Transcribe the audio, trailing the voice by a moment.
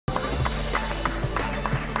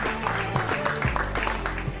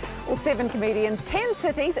7 comedians, 10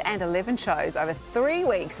 cities and 11 shows over 3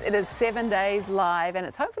 weeks. It is 7 days live and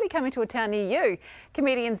it's hopefully coming to a town near you.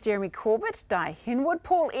 Comedians Jeremy Corbett, Di Henwood,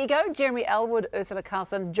 Paul Ego, Jeremy Elwood, Ursula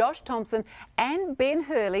Carlson, Josh Thompson and Ben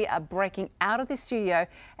Hurley are breaking out of their studio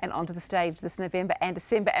and onto the stage this November and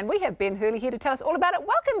December. And we have Ben Hurley here to tell us all about it.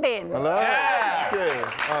 Welcome, Ben. Hello. Yeah. Thank you.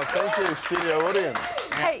 Oh, thank you, studio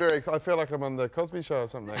audience. Hey. I feel like I'm on the Cosby Show or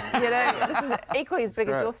something. You know, this is equally as big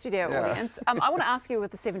as your studio audience. I want to ask you with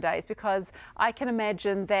the 7 days, because I can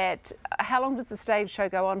imagine that, how long does the stage show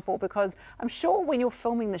go on for? Because I'm sure when you're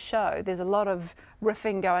filming the show, there's a lot of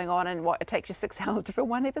riffing going on, and what, it takes you 6 hours to film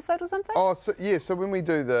one episode or something? Oh, so, yeah, so when we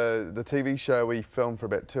do the TV show, we film for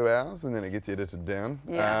about 2 hours and then it gets edited down.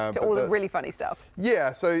 Yeah, to all the really funny stuff.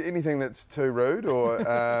 Yeah, so anything that's too rude or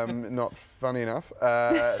not funny enough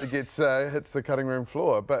hits the cutting room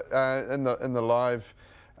floor. But in the live,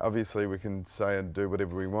 obviously we can say and do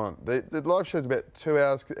whatever we want. The live show's about 2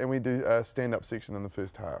 hours and we do a stand-up section in the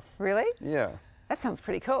first half. Really? Yeah. That sounds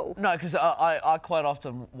pretty cool. No, because I quite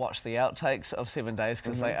often watch the outtakes of 7 days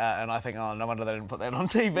because they and I think, oh, no wonder they didn't put that on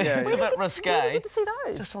TV. Yeah, it's a bit risque. Where do you get to see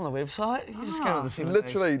those? Just on the website. You just go to the 7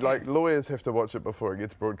 Literally, days. like, lawyers have to watch it before it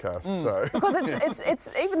gets broadcast, so... Because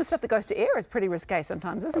it's even the stuff that goes to air is pretty risque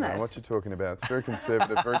sometimes, isn't I don't it? know what you're talking about. It's very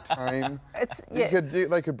conservative, very tame.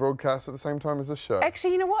 They could broadcast at the same time as this show.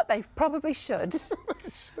 Actually, you know what? They probably should.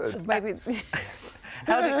 Should. Maybe...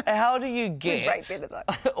 How do you get better,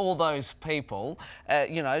 all those people,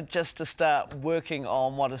 you know, just to start working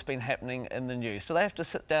on what has been happening in the news? Do they have to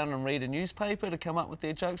sit down and read a newspaper to come up with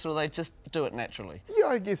their jokes, or do they just do it naturally? Yeah,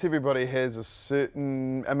 I guess everybody has a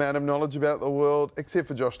certain amount of knowledge about the world, except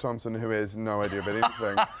for Josh Thompson, who has no idea about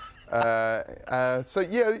anything. So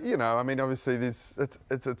yeah, you know, I mean, obviously,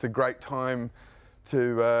 it's a great time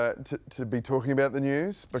to be talking about the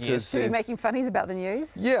news, because to be making funnies about the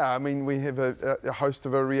news. Yeah, I mean, we have a host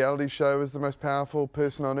of a reality show as the most powerful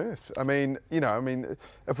person on earth. I mean, you know,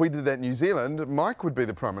 if we did that in New Zealand, Mike would be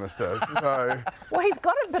the Prime Minister. So well, he's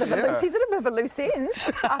got a bit of he's at a bit of a loose end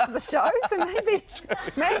after the show, so maybe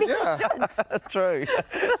he should. True.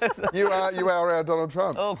 You are our Donald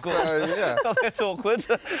Trump. Oh, good. So, yeah. Oh, that's awkward.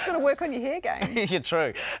 Just got to work on your hair game. You're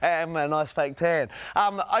true. A nice fake tan.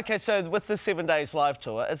 OK, so with the 7 days live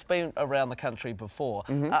tour, it's been around the country before,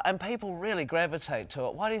 and people really gravitate to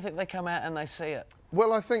it. Why do you think they come out and they see it?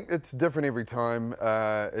 Well, I think it's different every time.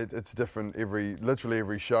 It's different literally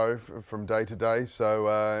every show from day to day. So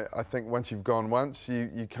I think once you've gone once,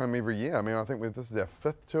 you come every year. I mean, I think this is our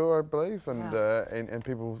 5th tour, I believe, and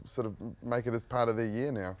people sort of make it as part of their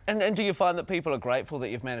year now. And do you find that people are grateful that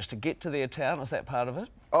you've managed to get to their town? Is that part of it?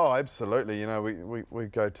 Oh, absolutely. You know, we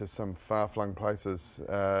go to some far-flung places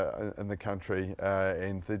in the country,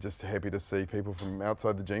 and they're just happy to see people from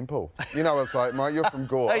outside the gene pool. You know, it's like, Mike, you're from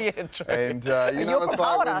Gore. Oh, yeah, true. And you know, it's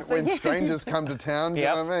like when strangers come to town, you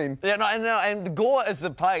know what I mean? Yeah, no, and Gore is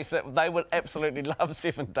the place that they would absolutely love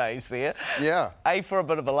 7 days there. Yeah. A, for a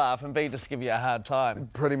bit of a laugh, and B, just to give you a hard time.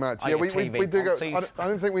 Pretty much, yeah. We do go, I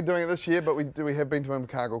don't think we're doing it this year, but we have been to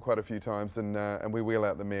Invercargill quite a few times, and we wheel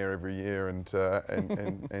out the mayor every year, and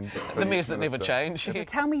the mayors that never change. So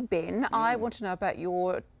tell me, Ben, I want to know about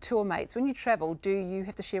your tour mates. When you travel, do you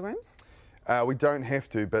have to share rooms? We don't have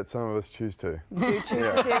to, but some of us choose to. You do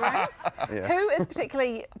choose to share rooms? Yeah. Who is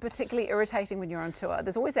particularly irritating when you're on tour?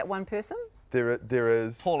 There's always that one person? There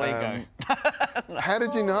is. Paul Ego. How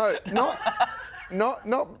did you know?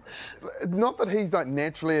 Not that he's like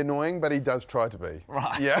naturally annoying, but he does try to be.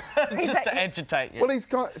 Right. Yeah. Just to agitate you. Well, he's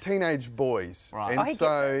got teenage boys, right.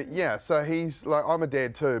 And so he's like, I'm a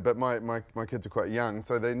dad too, but my kids are quite young,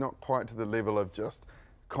 so they're not quite to the level of just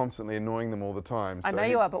constantly annoying them all the time. So I know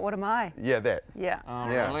you are, but what am I? Yeah, that. Yeah. Oh,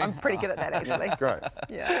 yeah. Really? I'm pretty good at that, actually. Great.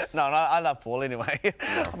 Yeah. No, I love Paul anyway. Yeah.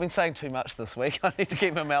 I've been saying too much this week. I need to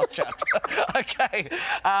keep my mouth shut. OK.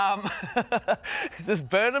 Just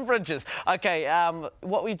burning bridges. OK,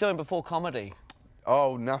 what were you doing before comedy?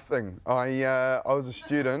 Oh, nothing. I was a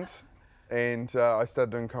student, and I started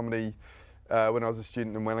doing comedy when I was a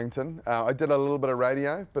student in Wellington. I did a little bit of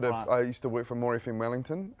radio, but I used to work for More FM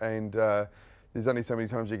Wellington, and there's only so many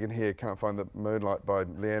times you can hear Can't Find the Moonlight by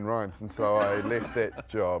Leanne Rimes, and so I left that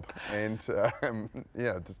job and,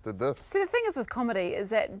 yeah, just did this. So the thing is with comedy is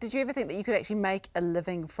that, did you ever think that you could actually make a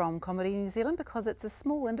living from comedy in New Zealand? Because it's a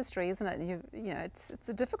small industry, isn't it? You know, it's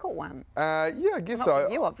a difficult one. Yeah, I guess Not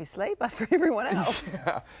for you, obviously, but for everyone else.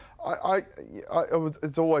 Yeah,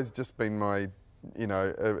 it's always just been my, you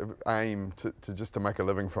know, aim to make a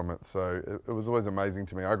living from it. So it was always amazing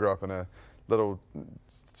to me. I grew up in a little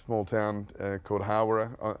small town called Hawera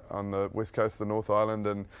on the west coast of the North Island,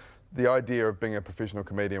 and the idea of being a professional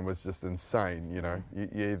comedian was just insane, you know.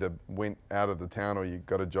 You either went out of the town or you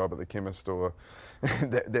got a job at the chemist, or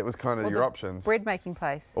that was kind of your options. Bread making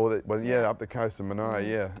place. Or up the coast in Manaia,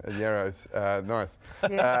 yeah, at Yarrows. Nice.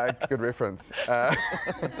 Yeah. Good reference.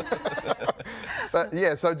 But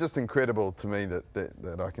yeah, so just incredible to me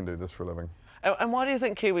that I can do this for a living. And why do you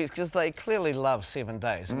think Kiwis, because they clearly love 7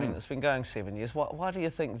 days, I mean, it's been going 7 years, why do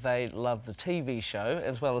you think they love the TV show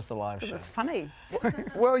as well as the live show? It's funny.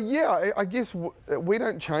 Well, yeah, I guess we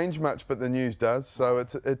don't change much, but the news does, so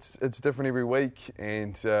it's different every week,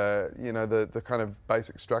 and you know, the kind of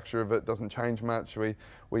basic structure of it doesn't change much. The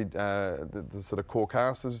sort of core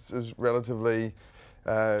cast is relatively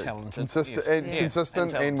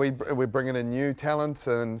consistent, and we're bringing in new talent,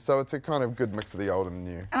 and so it's a kind of good mix of the old and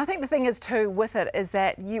the new. And I think the thing is too with it is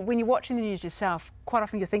that when you're watching the news yourself, quite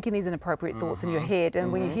often you're thinking these inappropriate thoughts in your head,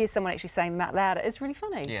 and when you hear someone actually saying them out loud, it's really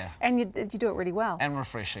funny. Yeah. And you do it really well. And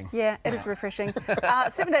refreshing. Yeah, it is refreshing.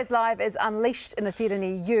 7 Days Live is unleashed in a theatre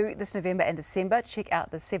near you this November and December. Check out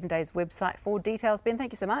the 7 Days website for details. Ben,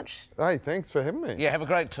 thank you so much. Hey, thanks for having me. Yeah, have a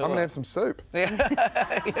great tour. I'm going to have some soup.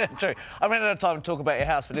 Yeah, yeah, true. I ran out of time to talk about your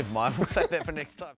house, but never mind. We'll save that for next time.